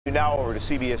Now over to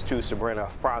CBS 2's Sabrina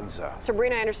Franza.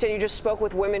 Sabrina, I understand you just spoke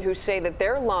with women who say that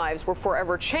their lives were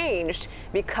forever changed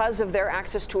because of their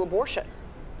access to abortion.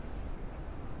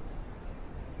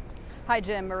 Hi,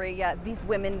 Jim, Marie. Yeah, these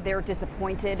women, they're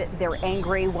disappointed. They're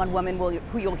angry. One woman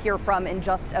who you'll hear from in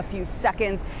just a few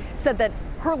seconds said that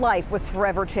her life was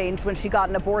forever changed when she got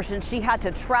an abortion. She had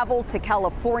to travel to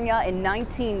California in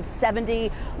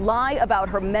 1970, lie about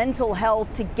her mental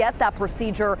health to get that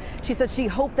procedure. She said she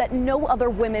hoped that no other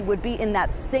women would be in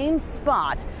that same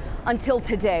spot until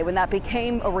today, when that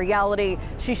became a reality.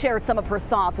 She shared some of her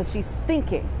thoughts as she's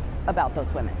thinking about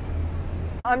those women.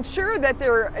 I'm sure that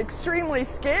they're extremely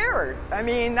scared. I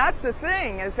mean, that's the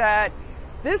thing, is that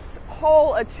this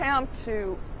whole attempt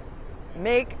to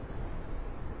make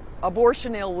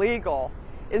abortion illegal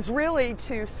is really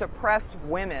to suppress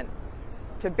women,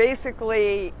 to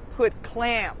basically put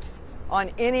clamps on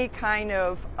any kind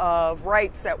of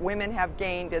rights that women have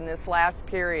gained in this last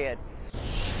period.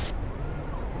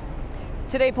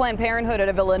 Today, Planned Parenthood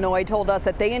of Illinois told us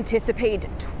that they anticipate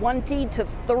 20,000 to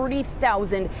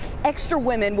 30,000 extra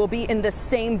women will be in the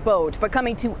same boat, but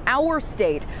coming to our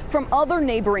state from other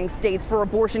neighboring states for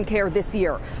abortion care this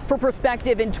year. For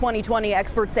perspective, in 2020,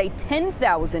 experts say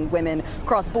 10,000 women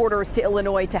crossed borders to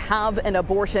Illinois to have an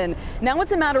abortion. Now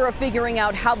it's a matter of figuring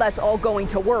out how that's all going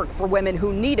to work for women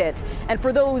who need it and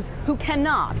for those who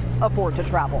cannot afford to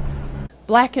travel.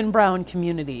 Black and brown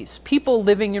communities, people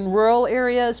living in rural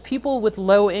areas, people with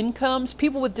low incomes,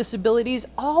 people with disabilities,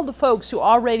 all the folks who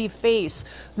already face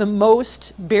the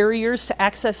most barriers to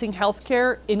accessing health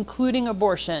care, including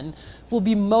abortion, will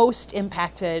be most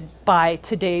impacted by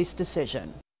today's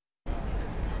decision.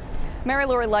 Mary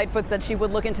Lori Lightfoot said she would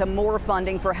look into more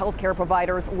funding for health care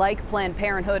providers like Planned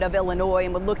Parenthood of Illinois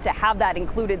and would look to have that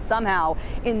included somehow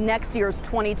in next year's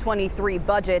 2023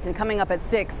 budget. And coming up at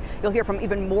 6, you'll hear from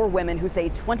even more women who say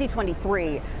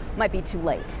 2023 might be too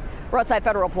late. We're outside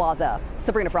Federal Plaza.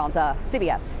 Sabrina Franza,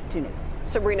 CBS 2 News.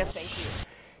 Sabrina, thank you.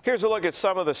 Here's a look at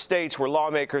some of the states where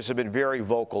lawmakers have been very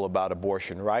vocal about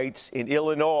abortion rights. In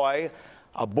Illinois,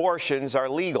 abortions are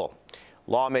legal.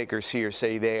 Lawmakers here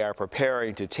say they are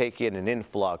preparing to take in an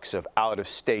influx of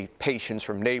out-of-state patients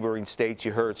from neighboring states.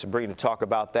 You heard Sabrina talk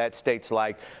about that. States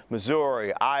like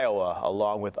Missouri, Iowa,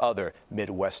 along with other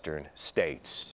Midwestern states.